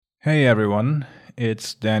Hey everyone,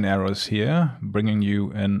 it's Dan Arrows here, bringing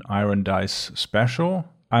you an Iron Dice special.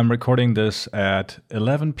 I'm recording this at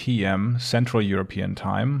 11 p.m. Central European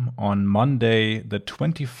Time on Monday, the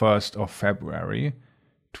 21st of February,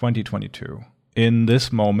 2022. In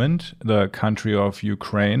this moment, the country of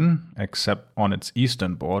Ukraine, except on its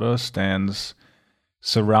eastern border, stands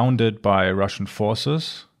surrounded by Russian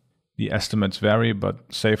forces. The estimates vary,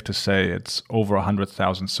 but safe to say it's over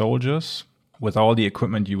 100,000 soldiers, with all the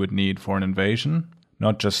equipment you would need for an invasion.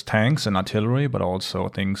 Not just tanks and artillery, but also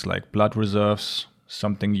things like blood reserves,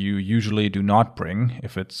 something you usually do not bring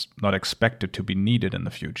if it's not expected to be needed in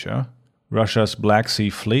the future. Russia's Black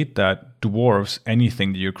Sea Fleet, that dwarfs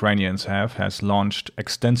anything the Ukrainians have, has launched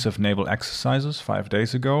extensive naval exercises 5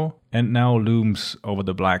 days ago and now looms over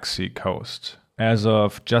the Black Sea coast. As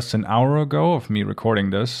of just an hour ago of me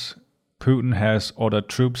recording this, Putin has ordered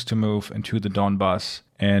troops to move into the Donbas,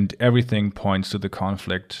 and everything points to the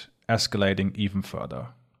conflict escalating even further.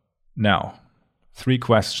 Now, 3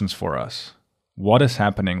 questions for us. What is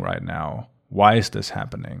happening right now? Why is this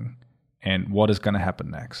happening? And what is going to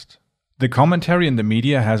happen next? The commentary in the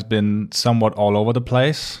media has been somewhat all over the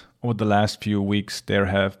place. Over the last few weeks, there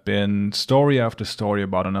have been story after story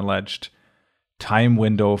about an alleged time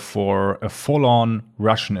window for a full-on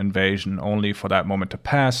Russian invasion, only for that moment to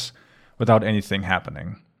pass without anything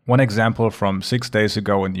happening. One example from 6 days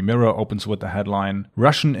ago in the Mirror opens with the headline,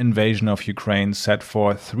 "Russian invasion of Ukraine set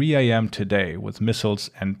for 3 a.m. today with missiles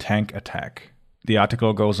and tank attack." The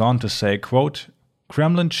article goes on to say, quote,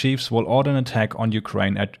 "Kremlin chiefs will order an attack on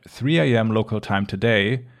Ukraine at 3 a.m. local time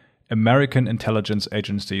today, American intelligence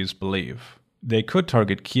agencies believe. They could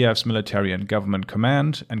target Kiev's military and government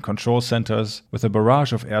command and control centers with a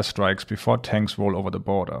barrage of airstrikes before tanks roll over the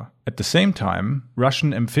border. At the same time,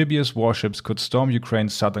 Russian amphibious warships could storm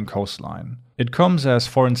Ukraine's southern coastline. It comes as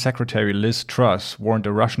Foreign Secretary Liz Truss warned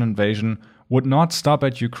a Russian invasion would not stop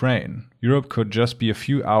at Ukraine. Europe could just be a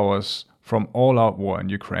few hours from all-out war in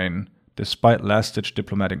Ukraine, despite last-ditch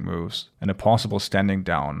diplomatic moves and a possible standing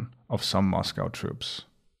down of some Moscow troops."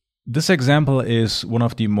 This example is one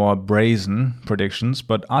of the more brazen predictions,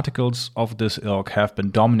 but articles of this ilk have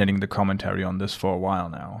been dominating the commentary on this for a while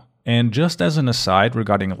now. And just as an aside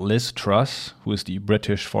regarding Liz Truss, who is the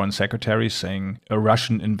British Foreign Secretary, saying a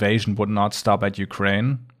Russian invasion would not stop at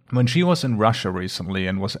Ukraine, when she was in Russia recently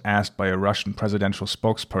and was asked by a Russian presidential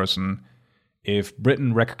spokesperson if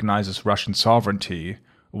Britain recognizes Russian sovereignty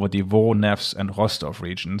over the Voronezh and Rostov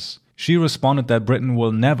regions, she responded that Britain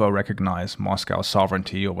will never recognize Moscow's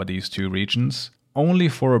sovereignty over these 2 regions, only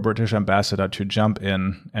for a British ambassador to jump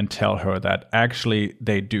in and tell her that actually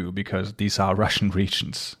they do because these are Russian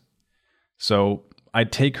regions. So I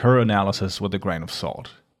take her analysis with a grain of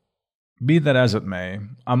salt. Be that as it may,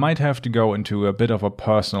 I might have to go into a bit of a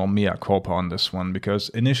personal mea culpa on this one because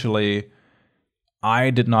initially I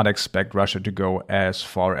did not expect Russia to go as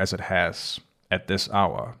far as it has at this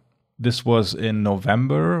hour. This was in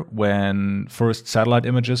November when first satellite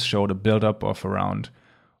images showed a buildup of around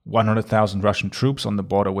 100,000 Russian troops on the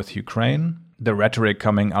border with Ukraine. The rhetoric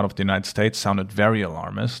coming out of the United States sounded very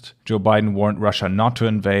alarmist. Joe Biden warned Russia not to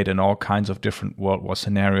invade, and all kinds of different World War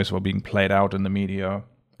scenarios were being played out in the media.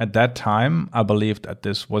 At that time, I believed that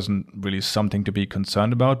this wasn't really something to be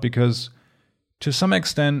concerned about because, to some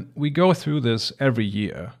extent, we go through this every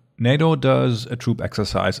year. NATO does a troop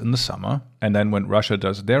exercise in the summer, and then when Russia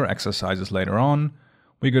does their exercises later on,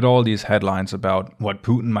 we get all these headlines about what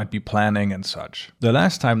Putin might be planning and such. The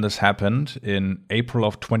last time this happened, in April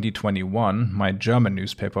of 2021, my German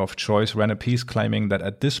newspaper of choice ran a piece claiming that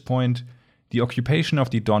at this point, the occupation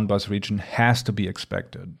of the Donbas region has to be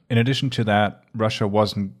expected. In addition to that, Russia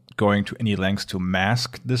wasn't going to any lengths to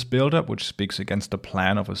mask this buildup, which speaks against the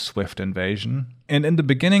plan of a swift invasion. And in the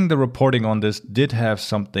beginning, the reporting on this did have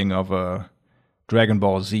something of a Dragon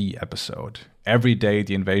Ball Z episode. Every day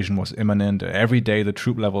the invasion was imminent, every day the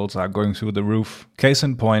troop levels are going through the roof. Case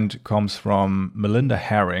in point comes from Melinda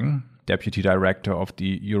Herring, Deputy Director of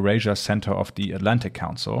the Eurasia Center of the Atlantic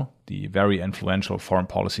Council, the very influential foreign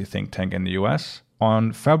policy think tank in the US.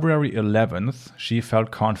 On February 11th, she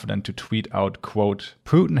felt confident to tweet out, quote,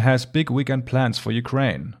 "Putin has big weekend plans for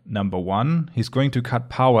Ukraine. Number 1, he's going to cut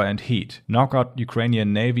power and heat, knock out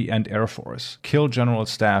Ukrainian Navy and Air Force, kill general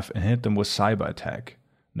staff and hit them with cyber attack.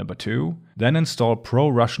 Number 2, then install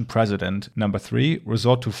pro-Russian president. Number 3,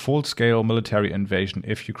 resort to full-scale military invasion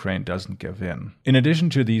if Ukraine doesn't give in." In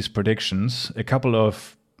addition to these predictions, a couple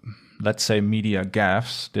of let's say media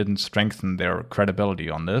gaffes didn't strengthen their credibility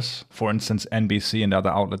on this. For instance, NBC and other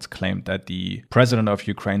outlets claimed that the president of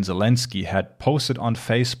Ukraine, Zelensky, had posted on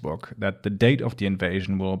Facebook that the date of the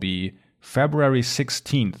invasion will be February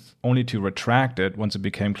 16th, only to retract it once it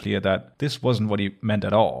became clear that this wasn't what he meant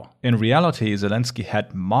at all. In reality, Zelensky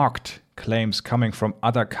had mocked claims coming from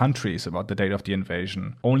other countries about the date of the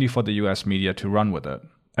invasion, only for the US media to run with it.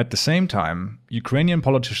 At the same time, Ukrainian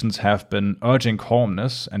politicians have been urging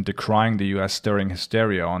calmness and decrying the US stirring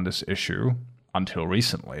hysteria on this issue, until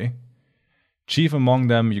recently. Chief among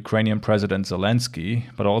them, Ukrainian President Zelensky,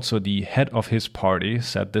 but also the head of his party,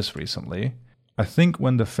 said this recently: "I think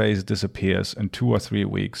when the phase disappears in 2 or 3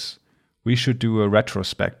 weeks, we should do a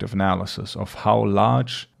retrospective analysis of how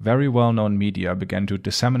large, very well-known media began to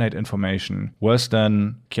disseminate information worse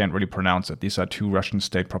than, can't really pronounce it, these are 2 Russian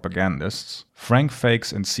state propagandists, Frank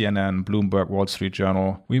Fakes in CNN, Bloomberg, Wall Street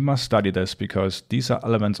Journal. We must study this because these are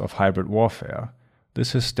elements of hybrid warfare.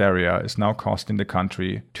 This hysteria is now costing the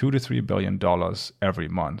country $2 to $3 billion every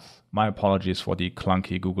month." My apologies for the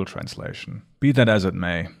clunky Google translation. Be that as it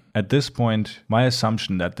may, at this point, my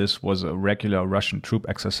assumption that this was a regular Russian troop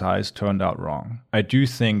exercise turned out wrong. I do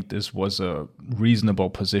think this was a reasonable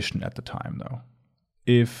position at the time, though.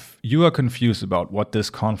 If you are confused about what this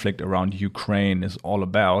conflict around Ukraine is all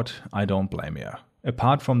about, I don't blame you.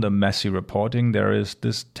 Apart from the messy reporting, there is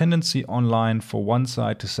this tendency online for one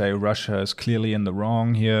side to say Russia is clearly in the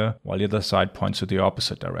wrong here, while the other side points to the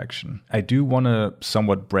opposite direction. I do want to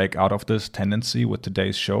somewhat break out of this tendency with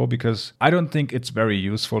today's show because I don't think it's very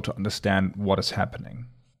useful to understand what is happening.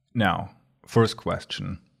 Now, first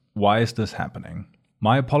question, why is this happening?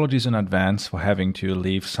 My apologies in advance for having to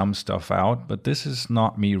leave some stuff out, but this is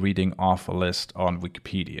not me reading off a list on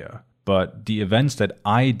Wikipedia, but the events that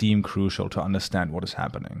I deem crucial to understand what is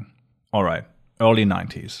happening. Alright, early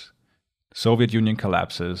 90s. Soviet Union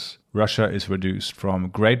collapses. Russia is reduced from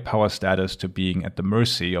great power status to being at the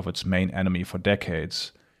mercy of its main enemy for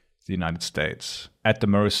decades, the United States. At the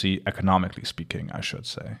mercy, economically speaking, I should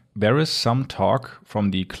say. There is some talk from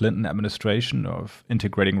the Clinton administration of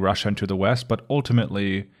integrating Russia into the West, but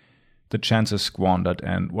ultimately the chance is squandered,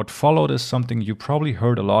 and what followed is something you probably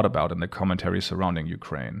heard a lot about in the commentary surrounding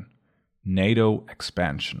Ukraine. NATO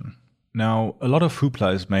expansion. Now, a lot of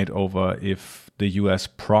hoopla is made over if the US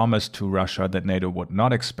promised to Russia that NATO would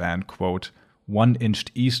not expand, quote, 1 inch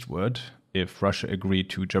eastward, if Russia agreed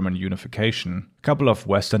to German unification. A couple of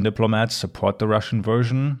Western diplomats support the Russian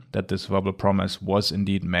version, that this verbal promise was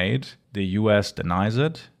indeed made. The US denies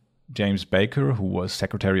it. James Baker, who was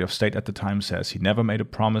Secretary of State at the time, says he never made a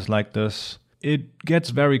promise like this. It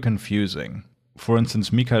gets very confusing. For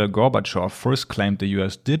instance, Mikhail Gorbachev first claimed the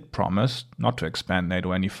US did promise not to expand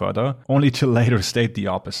NATO any further, only to later state the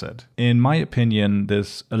opposite. In my opinion,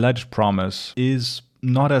 this alleged promise is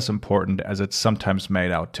not as important as it's sometimes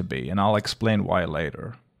made out to be, and I'll explain why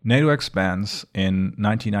later. NATO expands in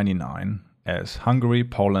 1999 as Hungary,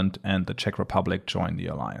 Poland, and the Czech Republic join the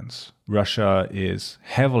alliance. Russia is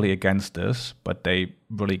heavily against this, but they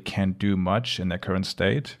really can't do much in their current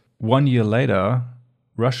state. 1 year later,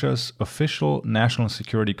 Russia's official national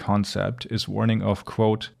security concept is warning of,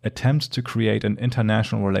 quote, attempts to create an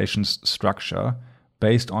international relations structure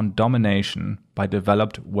based on domination by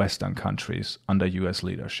developed Western countries under US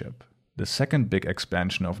leadership. The second big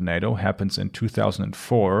expansion of NATO happens in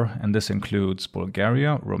 2004, and this includes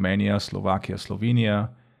Bulgaria, Romania, Slovakia, Slovenia,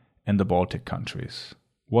 and the Baltic countries.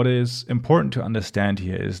 What is important to understand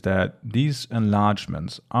here is that these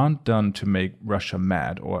enlargements aren't done to make Russia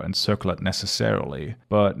mad or encircle it necessarily,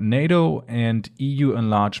 but NATO and EU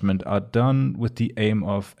enlargement are done with the aim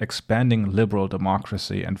of expanding liberal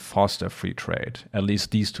democracy and foster free trade, at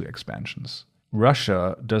least these 2 expansions.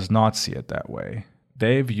 Russia does not see it that way.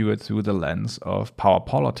 They view it through the lens of power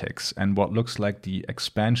politics, and what looks like the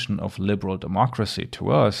expansion of liberal democracy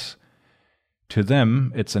to us, to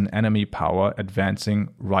them, it's an enemy power advancing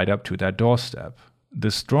right up to their doorstep. The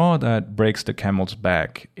straw that breaks the camel's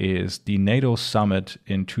back is the NATO summit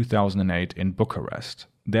in 2008 in Bucharest.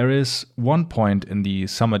 There is one point in the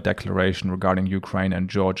summit declaration regarding Ukraine and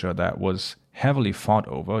Georgia that was heavily fought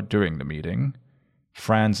over during the meeting.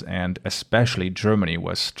 France and especially Germany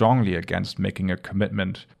were strongly against making a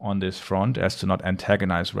commitment on this front as to not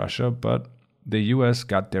antagonize Russia, but the US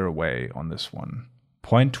got their way on this one.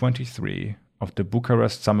 Point 23 of the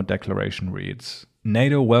Bucharest Summit Declaration reads,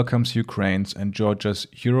 NATO welcomes Ukraine's and Georgia's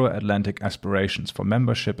Euro-Atlantic aspirations for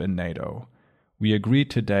membership in NATO. We agree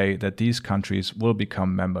today that these countries will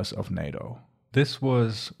become members of NATO. This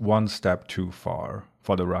was one step too far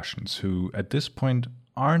for the Russians, who at this point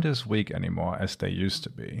aren't as weak anymore as they used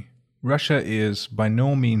to be. Russia is by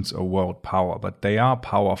no means a world power, but they are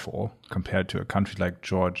powerful compared to a country like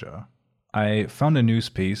Georgia. I found a news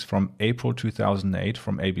piece from April 2008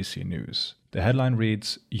 from ABC News. The headline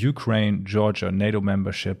reads, Ukraine, Georgia, NATO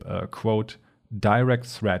membership, a, quote, direct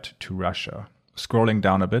threat to Russia. Scrolling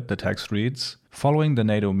down a bit, the text reads, following the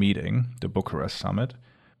NATO meeting, the Bucharest summit,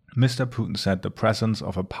 Mr. Putin said the presence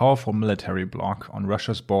of a powerful military bloc on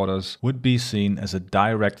Russia's borders would be seen as a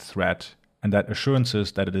direct threat, and that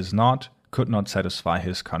assurances that it is not could not satisfy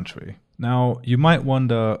his country. Now, you might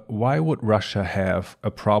wonder, why would Russia have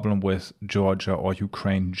a problem with Georgia or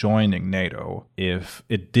Ukraine joining NATO if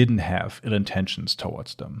it didn't have ill intentions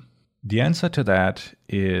towards them? The answer to that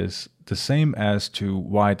is the same as to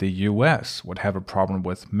why the US would have a problem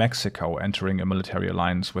with Mexico entering a military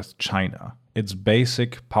alliance with China. It's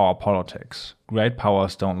basic power politics. Great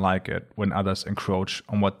powers don't like it when others encroach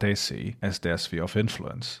on what they see as their sphere of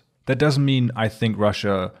influence. That doesn't mean I think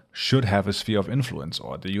Russia should have a sphere of influence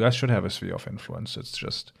or the US should have a sphere of influence. It's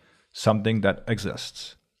just something that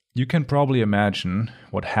exists. You can probably imagine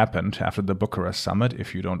what happened after the Bucharest summit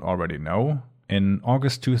if you don't already know. In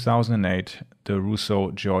August 2008, the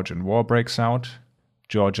Russo-Georgian War breaks out.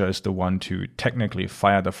 Georgia is the one to technically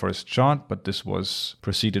fire the first shot, but this was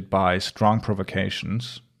preceded by strong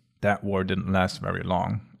provocations. That war didn't last very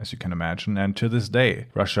long, as you can imagine, and to this day,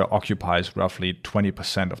 Russia occupies roughly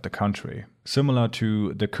 20% of the country. Similar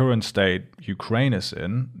to the current state Ukraine is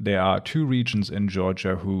in, there are two regions in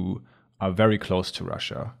Georgia who are very close to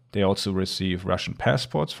Russia. They also receive Russian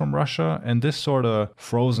passports from Russia, and this sort of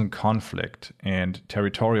frozen conflict and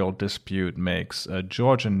territorial dispute makes a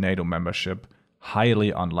Georgian NATO membership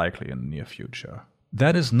highly unlikely in the near future.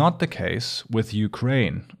 That is not the case with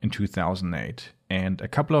Ukraine in 2008, and a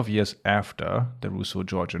couple of years after the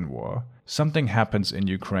Russo-Georgian War, something happens in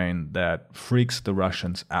Ukraine that freaks the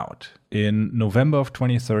Russians out. In November of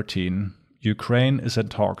 2013, Ukraine is in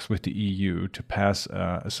talks with the EU to pass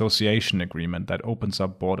an association agreement that opens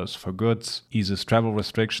up borders for goods, eases travel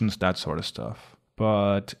restrictions, that sort of stuff.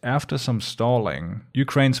 But after some stalling,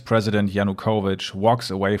 Ukraine's President Yanukovych walks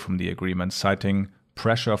away from the agreement, citing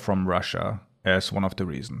pressure from Russia as one of the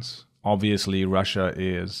reasons. Obviously, Russia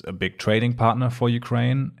is a big trading partner for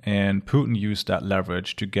Ukraine, and Putin used that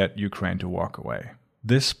leverage to get Ukraine to walk away.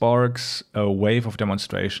 This sparks a wave of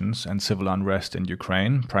demonstrations and civil unrest in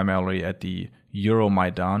Ukraine, primarily at the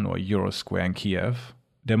Euromaidan or Eurosquare in Kiev.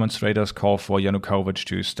 Demonstrators call for Yanukovych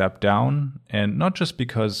to step down, and not just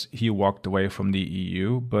because he walked away from the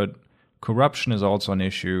EU, but corruption is also an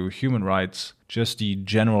issue, human rights, just the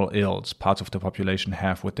general ills parts of the population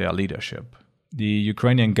have with their leadership. The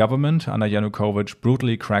Ukrainian government under Yanukovych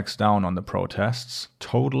brutally cracks down on the protests,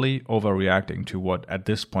 totally overreacting to what at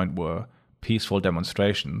this point were peaceful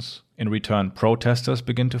demonstrations. In return, protesters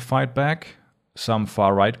begin to fight back. Some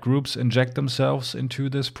far-right groups inject themselves into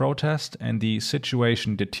this protest, and the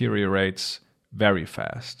situation deteriorates very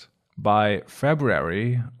fast. By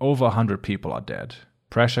February, over 100 people are dead.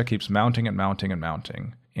 Pressure keeps mounting and mounting and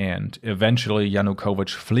mounting. And eventually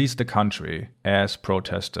Yanukovych flees the country as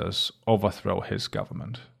protesters overthrow his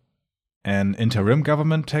government. An interim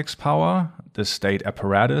government takes power. The state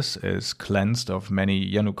apparatus is cleansed of many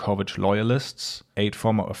Yanukovych loyalists. 8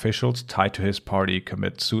 former officials tied to his party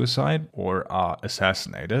commit suicide or are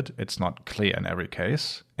assassinated. It's not clear in every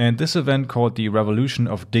case. And this event, called the Revolution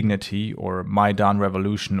of Dignity or Maidan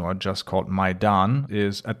Revolution, or just called Maidan,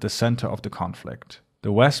 is at the center of the conflict.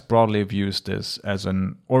 The West broadly views this as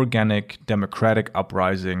an organic, democratic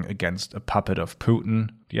uprising against a puppet of Putin.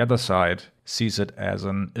 The other side sees it as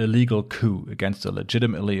an illegal coup against a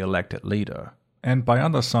legitimately elected leader. And by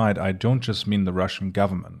other side, I don't just mean the Russian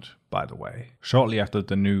government, by the way. Shortly after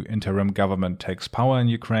the new interim government takes power in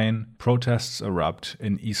Ukraine, protests erupt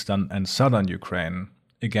in eastern and southern Ukraine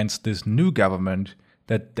against this new government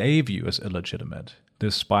that they view as illegitimate.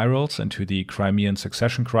 This spirals into the Crimean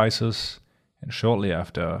succession crisis, and shortly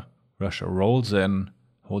after, Russia rolls in,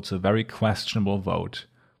 holds a very questionable vote,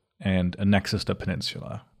 and annexes the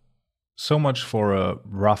peninsula. So much for a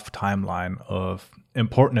rough timeline of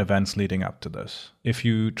important events leading up to this. If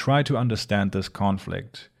you try to understand this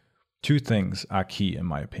conflict, 2 things are key in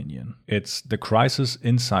my opinion. It's the crisis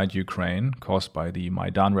inside Ukraine caused by the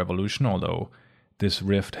Maidan Revolution, although this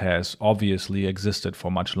rift has obviously existed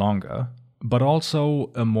for much longer, but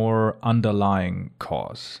also a more underlying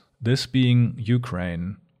cause. This being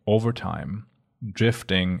Ukraine, over time,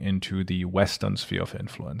 drifting into the Western sphere of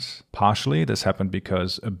influence. Partially, this happened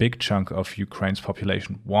because a big chunk of Ukraine's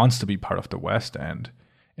population wants to be part of the West and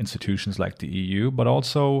institutions like the EU, but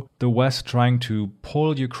also the West trying to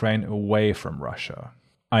pull Ukraine away from Russia.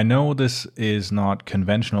 I know this is not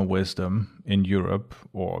conventional wisdom in Europe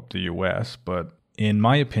or the US, but in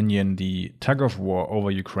my opinion, the tug of war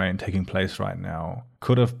over Ukraine taking place right now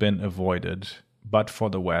could have been avoided but for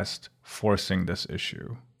the West forcing this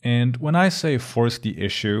issue. And when I say force the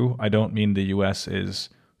issue, I don't mean the US is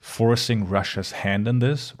forcing Russia's hand in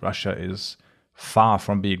this. Russia is far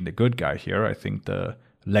from being the good guy here. I think the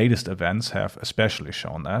latest events have especially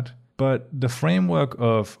shown that. But the framework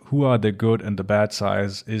of who are the good and the bad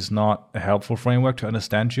sides is not a helpful framework to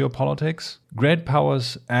understand geopolitics. Great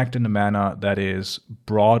powers act in a manner that is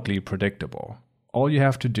broadly predictable. All you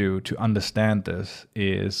have to do to understand this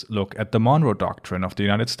is look at the Monroe Doctrine of the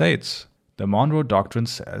United States. The Monroe Doctrine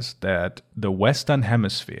says that the Western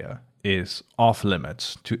Hemisphere is off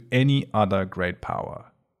limits to any other great power.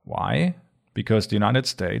 Why? Because the United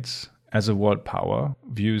States, as a world power,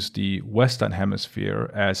 views the Western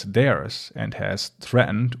Hemisphere as theirs and has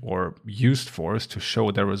threatened or used force to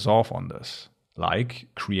show their resolve on this, like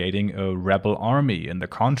creating a rebel army in the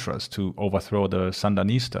Contras to overthrow the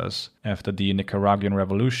Sandinistas after the Nicaraguan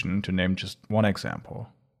Revolution, to name just one example.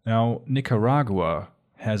 Now, Nicaragua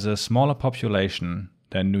has a smaller population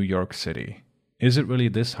than New York City. Is it really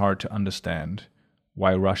this hard to understand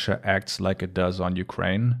why Russia acts like it does on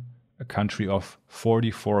Ukraine? A country of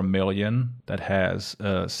 44 million that has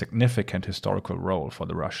a significant historical role for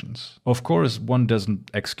the Russians. Of course, one doesn't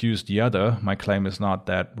excuse the other. My claim is not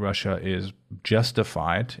that Russia is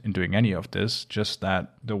justified in doing any of this, just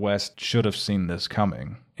that the West should have seen this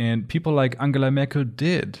coming. And people like Angela Merkel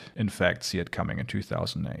did, in fact, see it coming in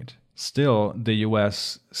 2008. Still, the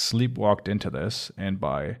US sleepwalked into this, and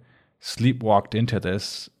by sleepwalked into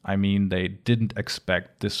this, I mean they didn't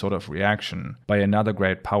expect this sort of reaction by another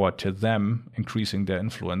great power to them increasing their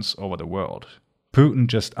influence over the world. Putin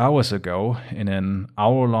just hours ago, in an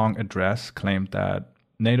hour-long address, claimed that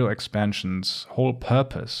NATO expansion's whole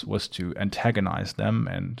purpose was to antagonize them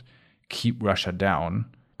and keep Russia down.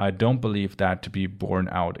 I don't believe that to be borne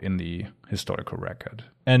out in the historical record.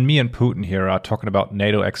 And me and Putin here are talking about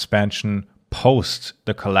NATO expansion post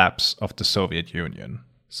the collapse of the Soviet Union.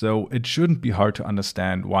 So it shouldn't be hard to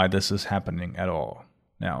understand why this is happening at all.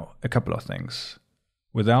 Now, a couple of things.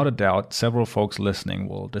 Without a doubt, several folks listening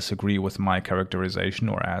will disagree with my characterization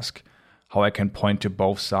or ask how I can point to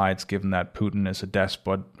both sides given that Putin is a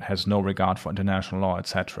despot, has no regard for international law,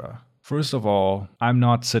 etc. First of all, I'm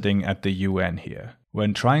not sitting at the UN here.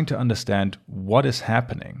 When trying to understand what is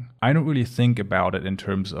happening, I don't really think about it in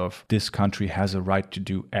terms of this country has a right to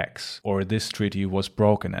do X, or this treaty was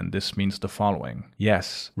broken and this means the following.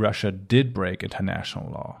 Yes, Russia did break international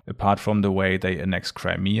law. Apart from the way they annexed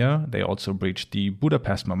Crimea, they also breached the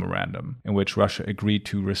Budapest Memorandum, in which Russia agreed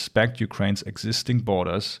to respect Ukraine's existing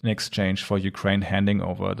borders in exchange for Ukraine handing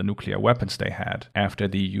over the nuclear weapons they had after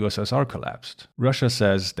the USSR collapsed. Russia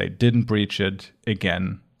says they didn't breach it.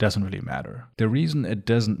 Again, doesn't really matter. The reason it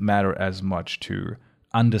doesn't matter as much to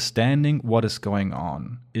understanding what is going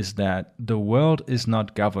on is that the world is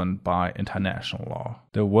not governed by international law.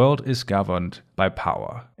 The world is governed by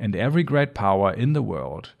power, and every great power in the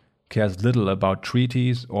world cares little about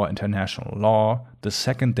treaties or international law the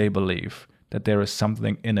second they believe that there is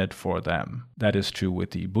something in it for them. That is true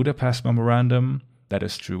with the Budapest Memorandum, that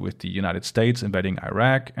is true with the United States invading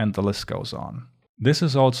Iraq, and the list goes on. This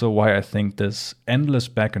is also why I think this endless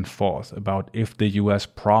back and forth about if the US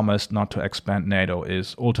promised not to expand NATO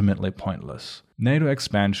is ultimately pointless. NATO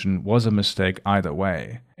expansion was a mistake either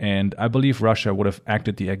way, and I believe Russia would have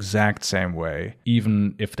acted the exact same way,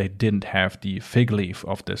 even if they didn't have the fig leaf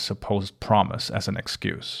of this supposed promise as an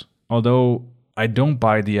excuse. Although I don't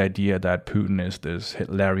buy the idea that Putin is this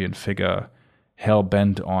Hitlerian figure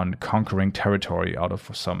hell-bent on conquering territory out of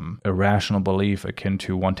some irrational belief akin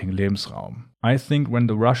to wanting Lebensraum. I think when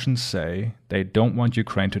the Russians say they don't want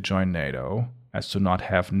Ukraine to join NATO, as to not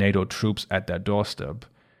have NATO troops at their doorstep,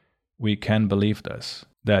 we can believe this.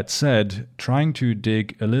 That said, trying to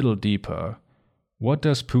dig a little deeper, what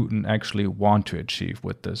does Putin actually want to achieve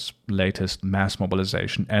with this latest mass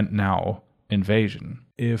mobilization and now invasion?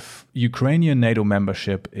 If Ukrainian NATO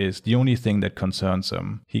membership is the only thing that concerns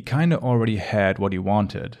him, he kinda already had what he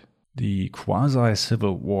wanted. The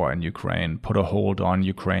quasi-civil war in Ukraine put a hold on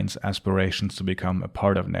Ukraine's aspirations to become a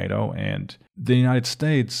part of NATO, and the United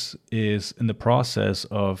States is in the process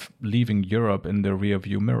of leaving Europe in the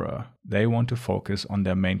rearview mirror. They want to focus on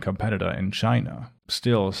their main competitor in China.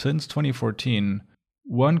 Still, since 2014,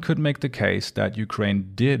 one could make the case that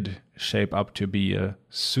Ukraine did shape up to be a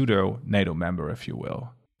pseudo-NATO member, if you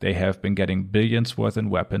will. They have been getting billions worth in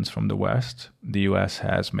weapons from the West. The US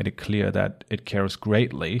has made it clear that it cares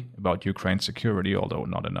greatly about Ukraine's security, although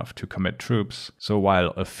not enough to commit troops. So while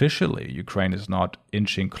officially Ukraine is not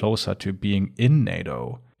inching closer to being in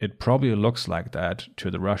NATO, it probably looks like that to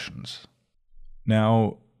the Russians.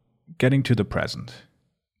 Now, getting to the present.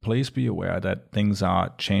 Please be aware that things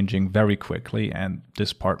are changing very quickly, and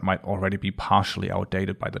this part might already be partially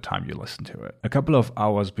outdated by the time you listen to it. A couple of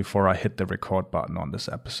hours before I hit the record button on this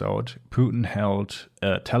episode, Putin held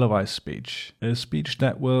a televised speech. A speech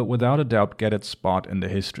that will without a doubt get its spot in the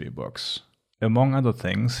history books. Among other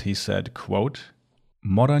things, he said, quote,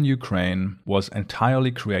 "Modern Ukraine was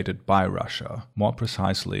entirely created by Russia, more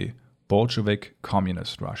precisely, Bolshevik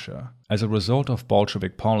Communist Russia. As a result of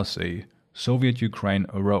Bolshevik policy, Soviet Ukraine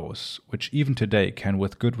arose, which even today can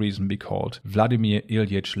with good reason be called Vladimir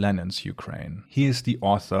Ilyich Lenin's Ukraine. He is the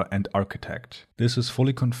author and architect. This is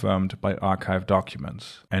fully confirmed by archive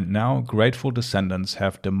documents. And now grateful descendants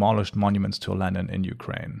have demolished monuments to Lenin in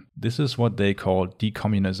Ukraine. This is what they call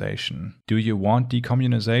decommunization. Do you want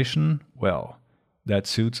decommunization? Well, that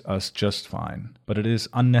suits us just fine. But it is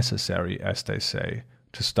unnecessary, as they say,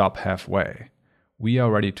 to stop halfway. We are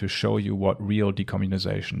ready to show you what real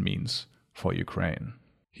decommunization means for Ukraine."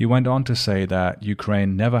 He went on to say that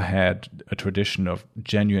Ukraine never had a tradition of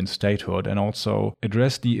genuine statehood and also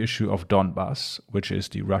addressed the issue of Donbas, which is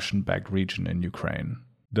the Russian-backed region in Ukraine.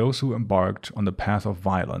 Those who embarked on the path of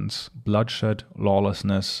violence, bloodshed,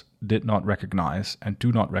 lawlessness did not recognize and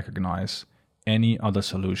do not recognize any other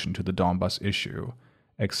solution to the Donbas issue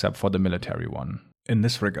except for the military one. In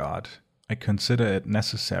this regard, I consider it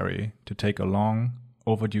necessary to take a long,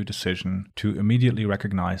 overdue decision to immediately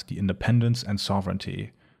recognize the independence and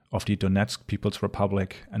sovereignty of the Donetsk People's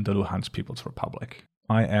Republic and the Luhansk People's Republic.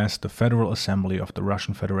 I ask the Federal Assembly of the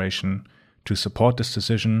Russian Federation to support this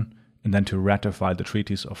decision and then to ratify the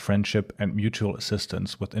treaties of friendship and mutual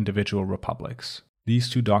assistance with individual republics. These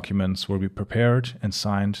two documents will be prepared and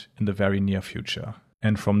signed in the very near future.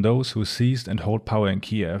 And from those who seized and hold power in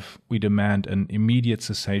Kiev, we demand an immediate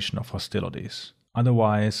cessation of hostilities.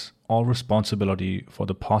 Otherwise, all responsibility for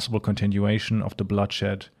the possible continuation of the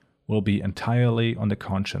bloodshed will be entirely on the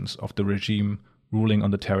conscience of the regime ruling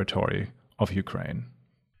on the territory of Ukraine.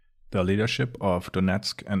 The leadership of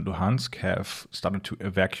Donetsk and Luhansk have started to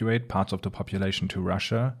evacuate parts of the population to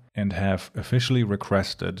Russia and have officially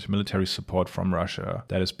requested military support from Russia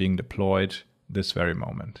that is being deployed this very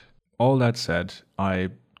moment. All that said, I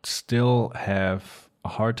still have a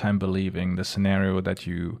hard time believing the scenario that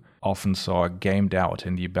you often saw gamed out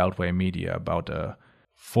in the Beltway media about a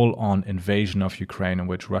full-on invasion of Ukraine in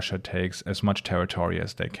which Russia takes as much territory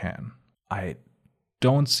as they can. I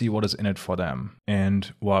don't see what is in it for them.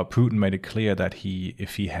 And while Putin made it clear that he,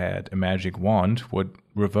 if he had a magic wand, would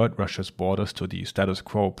revert Russia's borders to the status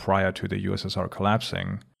quo prior to the USSR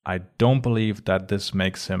collapsing, I don't believe that this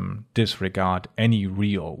makes him disregard any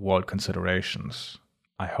real world considerations.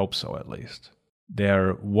 I hope so, at least.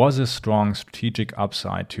 There was a strong strategic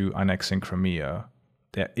upside to annexing Crimea.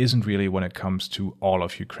 There isn't really when it comes to all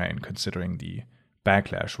of Ukraine, considering the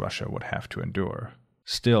backlash Russia would have to endure.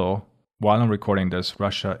 Still, while I'm recording this,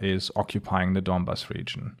 Russia is occupying the Donbas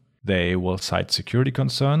region. They will cite security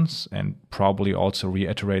concerns and probably also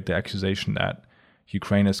reiterate the accusation that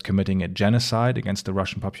Ukraine is committing a genocide against the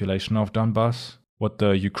Russian population of Donbas. What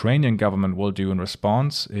the Ukrainian government will do in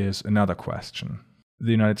response is another question.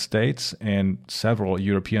 The United States and several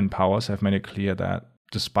European powers have made it clear that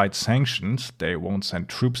despite sanctions, they won't send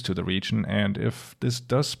troops to the region, and if this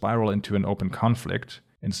does spiral into an open conflict,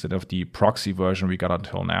 instead of the proxy version we got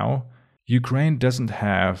until now, Ukraine doesn't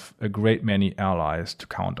have a great many allies to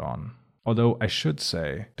count on. Although I should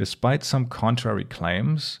say, despite some contrary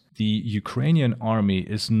claims, the Ukrainian army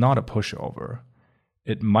is not a pushover.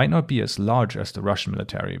 It might not be as large as the Russian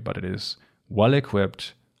military, but it is well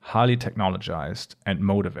equipped, highly technologized, and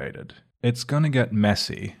motivated. It's gonna get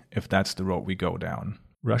messy if that's the road we go down.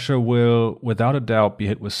 Russia will, without a doubt, be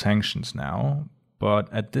hit with sanctions now,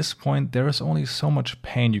 but at this point there is only so much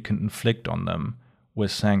pain you can inflict on them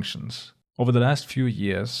with sanctions. Over the last few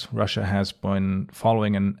years, Russia has been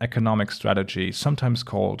following an economic strategy sometimes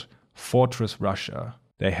called Fortress Russia.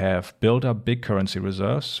 They have built up big currency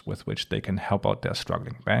reserves with which they can help out their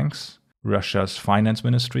struggling banks. Russia's finance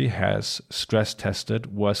ministry has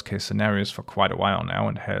stress-tested worst-case scenarios for quite a while now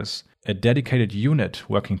and has a dedicated unit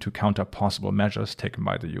working to counter possible measures taken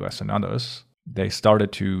by the US and others. They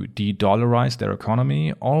started to de-dollarize their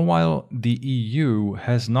economy, all while the EU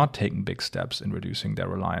has not taken big steps in reducing their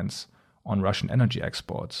reliance on Russian energy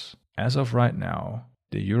exports. As of right now,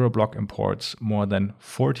 the Eurobloc imports more than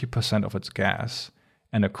 40% of its gas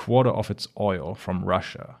and a quarter of its oil from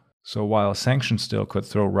Russia. So while sanctions still could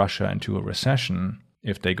throw Russia into a recession,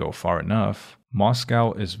 if they go far enough,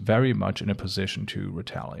 Moscow is very much in a position to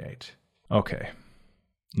retaliate. Okay,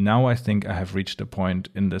 now I think I have reached a point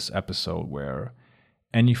in this episode where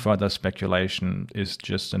any further speculation is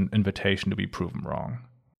just an invitation to be proven wrong.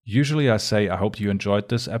 Usually I say I hope you enjoyed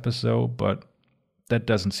this episode, but that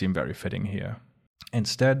doesn't seem very fitting here.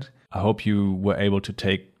 Instead, I hope you were able to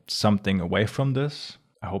take something away from this.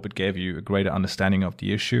 I hope it gave you a greater understanding of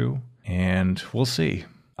the issue, and we'll see.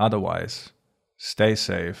 Otherwise, stay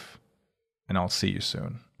safe, and I'll see you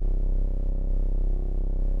soon.